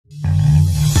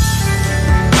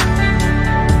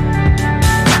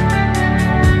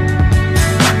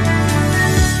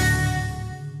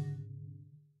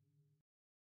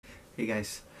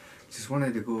Guys, just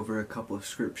wanted to go over a couple of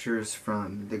scriptures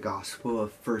from the Gospel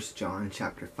of 1 John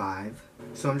chapter 5.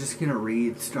 So I'm just going to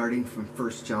read starting from 1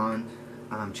 John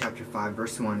chapter 5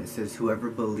 verse 1. It says, "Whoever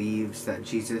believes that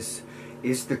Jesus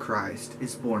is the Christ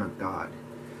is born of God.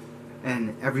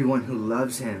 And everyone who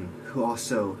loves him, who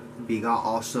also begot,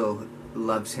 also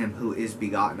loves him who is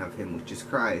begotten of him," which is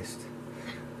Christ.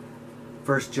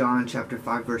 1 John chapter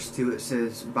 5 verse 2, it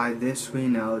says, "By this we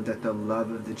know that the love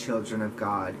of the children of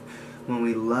God, when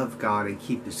we love God and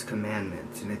keep his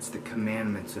commandments." And it's the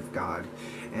commandments of God.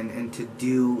 And to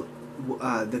do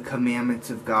the commandments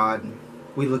of God,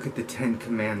 we look at the 10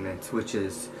 commandments, which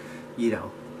is,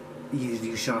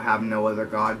 you shall have no other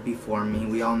God before me.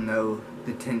 We all know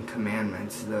the 10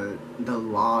 commandments, the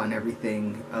law and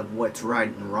everything of what's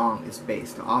right and wrong is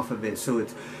based off of it. So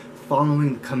it's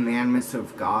following the commandments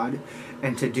of God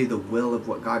and to do the will of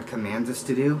what God commands us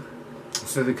to do.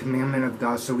 So the commandment of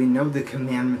God, so we know the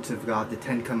commandments of God, the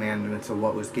 10 commandments of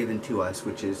what was given to us,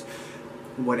 which is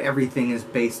what everything is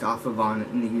based off of on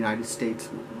in the United States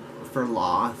for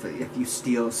law. If you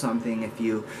steal something, if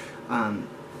you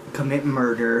commit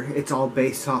murder, it's all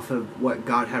based off of what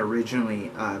God had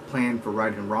originally planned for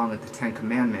right and wrong at the 10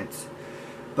 commandments.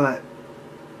 But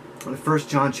 1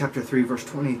 John chapter 3 verse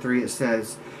 23, it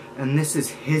says, "And this is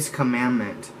his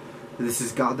commandment," this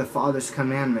is God the Father's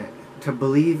commandment, "to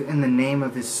believe in the name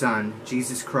of his Son,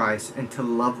 Jesus Christ, and to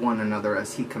love one another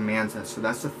as he commands us." So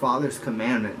that's the Father's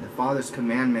commandment. The Father's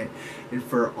commandment is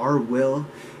for our will,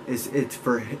 it's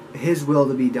for his will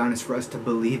to be done, is for us to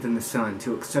believe in the Son,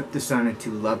 to accept the Son, and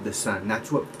to love the Son.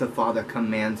 That's what the Father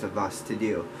commands of us to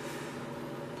do.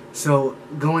 So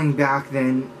going back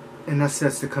then, and that's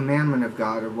the commandment of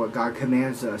God, or what God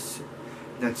commands us.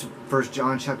 That's 1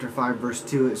 John chapter 5 verse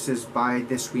 2. It says, "By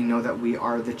this we know that we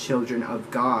are the children of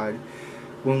God,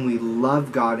 when we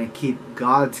love God and keep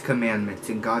God's commandments."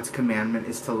 And God's commandment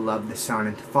is to love the Son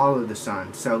and to follow the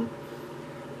Son. So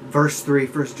verse 3,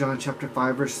 1 John chapter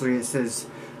 5 verse 3, it says,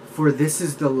 "For this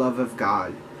is the love of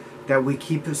God, that we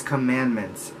keep his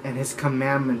commandments, and his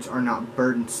commandments are not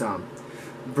burdensome."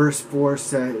 Verse 4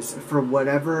 says, "For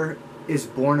whatever is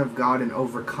born of God and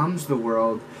overcomes the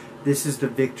world, this is the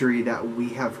victory that we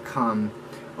have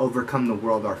overcome the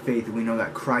world, our faith." We know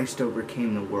that Christ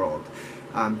overcame the world.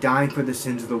 Dying for the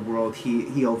sins of the world,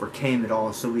 he overcame it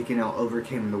all, so we can now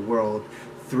overcome the world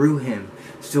through him.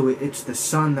 So it's the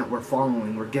Son that we're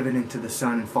following. We're given into the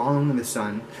Son and following the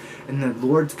Son. And the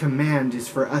Lord's command is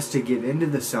for us to get into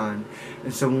the Son.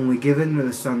 And so when we give into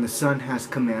the Son has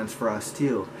commands for us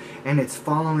too. And it's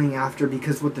following after,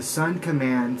 because what the Son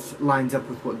commands lines up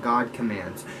with what God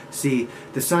commands. See,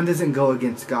 the Son doesn't go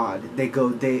against God. They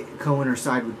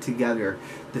coincide together.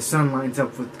 The Son lines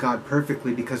up with God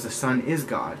perfectly because the Son is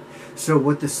God. So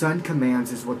what the Son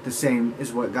commands is what the same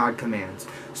is what God commands.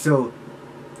 So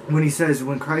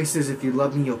when Christ says, "If you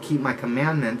love me, you'll keep my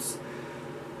commandments,"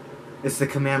 it's the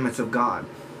commandments of God.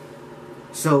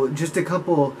 So just a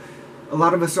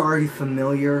lot of us are already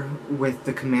familiar with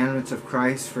the commandments of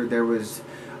Christ, for there was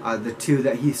the two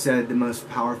that he said, the most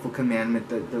powerful commandment,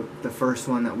 the first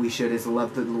one that we should is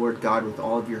love the Lord God with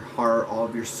all of your heart, all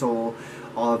of your soul,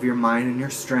 all of your mind and your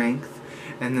strength,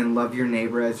 and then love your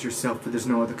neighbor as yourself, for there's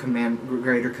no other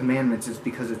greater commandments. It's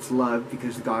because it's love,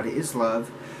 because God is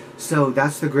love. So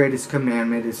that's the greatest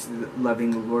commandment, is loving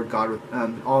the Lord God with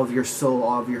all of your soul,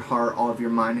 all of your heart, all of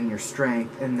your mind and your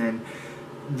strength. And then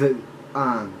the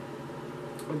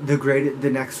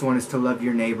next one is to love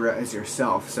your neighbor as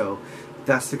yourself. So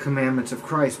that's the commandments of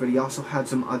Christ. But he also had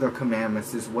some other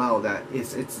commandments as well. That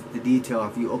it's the detail.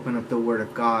 If you open up the Word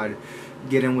of God,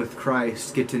 get in with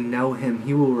Christ, get to know him,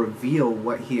 he will reveal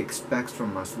what he expects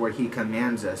from us, what he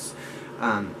commands us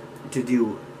to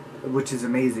do, which is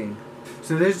amazing.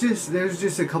 So there's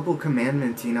just a couple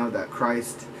commandments, that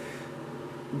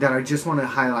I just want to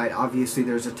highlight. Obviously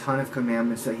there's a ton of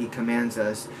commandments that he commands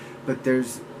us, but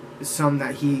there's some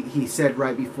that he said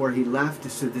right before he left.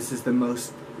 So this is the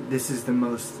most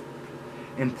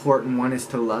important one, is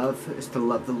to love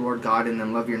the Lord God and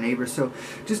then love your neighbor. So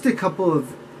just a couple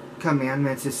of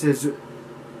commandments. It says,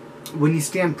 when you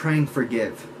stand praying,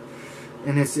 forgive.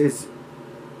 And it says,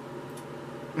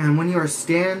 "And when you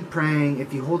stand praying,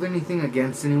 if you hold anything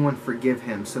against anyone, forgive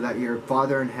him, so that your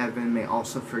Father in heaven may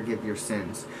also forgive your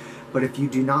sins. But if you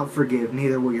do not forgive,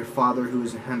 neither will your Father who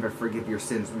is in heaven forgive your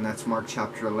sins." And that's Mark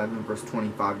chapter 11, verse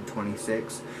 25 and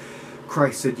 26.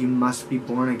 Christ said, "You must be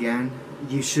born again.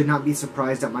 You should not be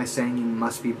surprised at my saying you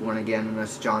must be born again." And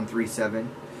that's John 3:7.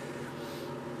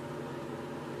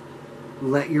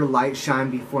 "Let your light shine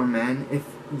before men. If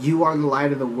you are the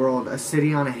light of the world, a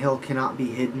city on a hill cannot be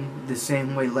hidden. The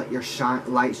same way let your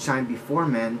light shine before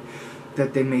men,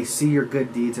 that they may see your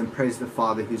good deeds and praise the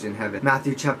Father who's in heaven.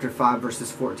 Matthew chapter 5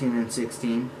 verses 14 and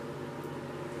 16.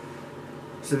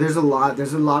 So there's a lot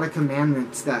of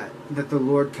commandments that the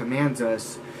Lord commands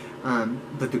us,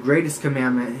 but the greatest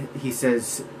commandment, he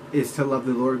says, is to love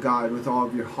the Lord God with all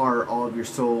of your heart, all of your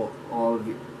soul, all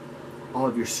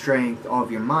of your strength, all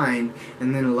of your mind,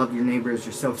 and then to love your neighbor as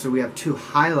yourself. So we have two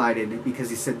highlighted because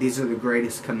he said these are the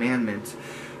greatest commandments.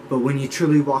 But when you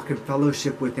truly walk in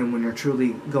fellowship with him, when you're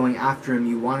truly going after him,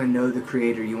 you want to know the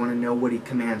Creator. You want to know what he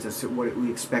commands us, what we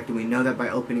expect. And we know that by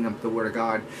opening up the Word of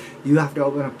God. You have to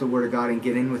open up the Word of God and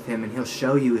get in with him, and he'll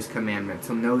show you his commandments.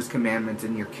 He'll know his commandments,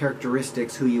 and your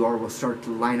characteristics, who you are, will start to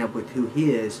line up with who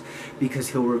he is, because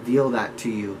he'll reveal that to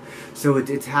you. So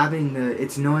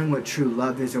it's knowing what true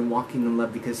love is and walking in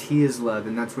love, because he is love.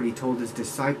 And that's what he told his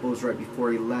disciples right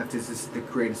before he left, is this is the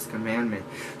greatest commandment.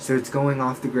 So it's going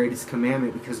off the greatest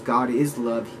commandment, because God is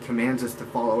love. He commands us to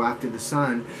follow after the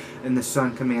Son, and the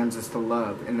Son commands us to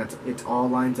love, and it all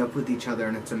lines up with each other,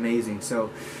 and it's amazing. So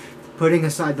putting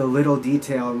aside the little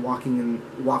detail and walking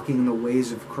in the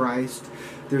ways of Christ,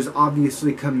 there's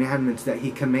obviously commandments that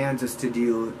he commands us to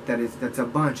do. That's a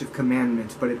bunch of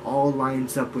commandments, but it all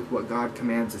lines up with what God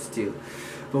commands us to.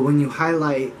 But when you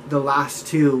highlight the last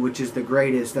two, which is the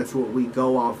greatest, that's what we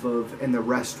go off of, and the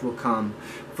rest will come.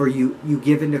 For you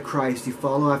give into Christ, you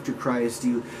follow after Christ,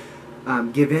 you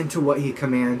give in to what he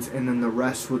commands, and then the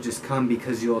rest will just come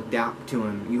because you'll adapt to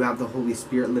him. You have the Holy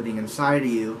Spirit living inside of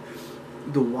you.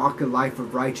 The walk of life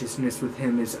of righteousness with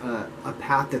him is a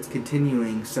path that's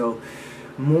continuing. So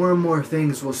more and more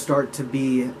things will start to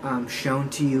be shown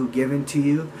to you, given to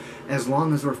you, as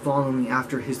long as we're following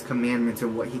after his commandments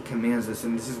and what he commands us.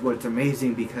 And this is what's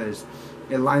amazing, because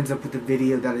it lines up with the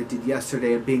video that I did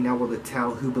yesterday of being able to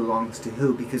tell who belongs to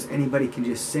who, because anybody can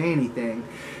just say anything.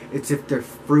 It's if their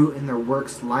fruit and their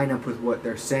works line up with what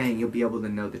they're saying, you'll be able to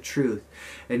know the truth.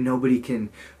 And nobody can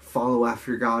follow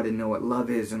after God and know what love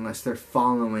is unless they're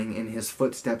following in his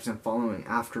footsteps and following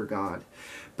after God.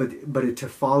 But to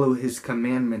follow his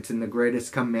commandments, and the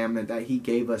greatest commandment that he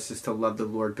gave us is to love the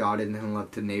Lord God, and then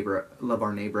love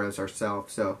our neighbor as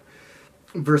ourselves. So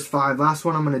verse 5, last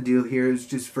one I'm going to do here is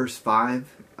just verse 5.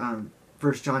 1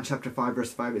 John chapter 5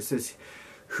 verse 5, it says,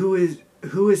 Who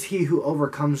is he who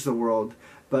overcomes the world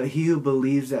but he who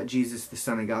believes that Jesus is the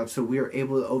Son of God? So we are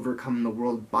able to overcome the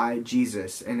world by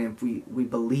Jesus. And if we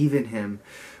believe in him,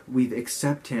 we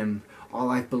accept him, all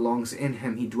life belongs in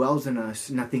him, he dwells in us,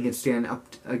 nothing can stand up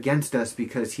against us,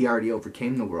 because he already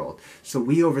overcame the world. So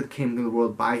we overcame the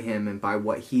world by him and by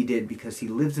what he did, because he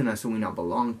lives in us and we now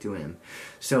belong to him.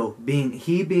 So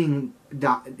he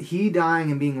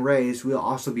dying and being raised, we'll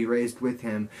also be raised with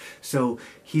him. So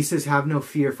he says, have no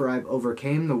fear, for I've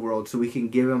overcame the world. So we can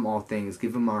give him all things,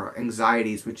 give him our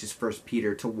anxieties, which is 1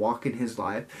 Peter, to walk in his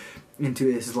life, into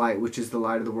his light, which is the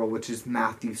light of the world, which is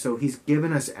Matthew. So he's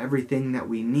given us everything that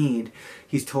we need.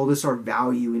 He's told us our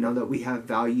value. We know that we have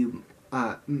value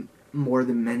more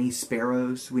than many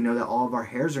sparrows. We know that all of our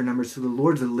hairs are numbered. So the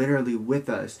Lord's literally with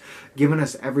us, giving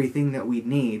us everything that we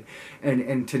need,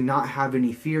 and to not have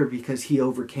any fear, because he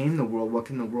overcame the world. What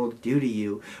can the world do to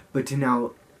you? But to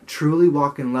now truly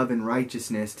walk in love and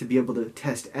righteousness, to be able to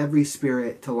test every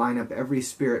spirit, to line up every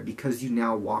spirit, because you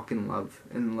now walk in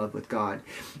love with God.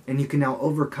 And you can now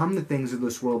overcome the things of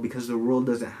this world, because the world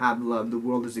doesn't have love. The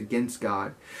world is against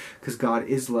God, because God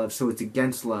is love, so it's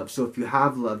against love. So if you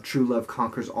have love, true love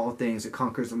conquers all things. It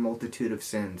conquers a multitude of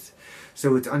sins.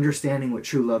 So it's understanding what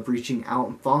true love, reaching out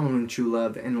and following true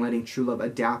love, and letting true love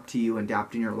adapt to you,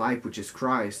 adapt in your life, which is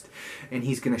Christ. And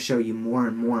he's going to show you more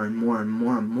and more and more and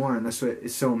more and more. And that's what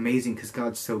is so amazing, because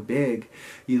God's so big.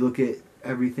 You look at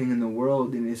everything in the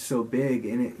world and it's so big,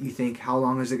 and you think, how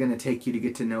long is it going to take you to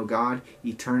get to know God?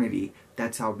 Eternity.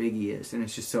 That's how big he is, and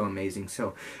it's just so amazing.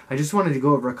 So I just wanted to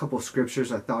go over a couple of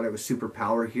scriptures. I thought it was super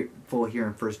powerful here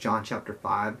in 1 John chapter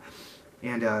 5,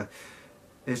 and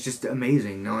it's just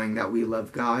amazing knowing that we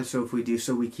love God. So if we do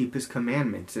so, we keep his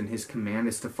commandments, and his command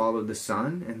is to follow the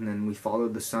Son, and then we follow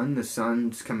the Son. The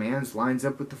Son's commands lines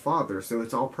up with the Father, so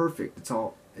it's all perfect.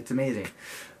 It's amazing.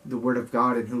 The Word of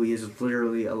God and who he is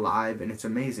literally alive, and it's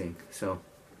amazing. So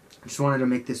I just wanted to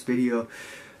make this video.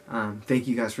 Thank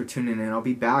you guys for tuning in. I'll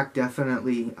be back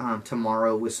definitely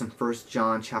tomorrow with some 1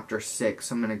 John chapter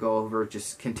 6. I'm going to go over,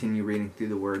 just continue reading through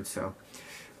the Word. So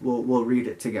we'll read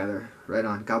it together. Right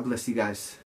on. God bless you guys.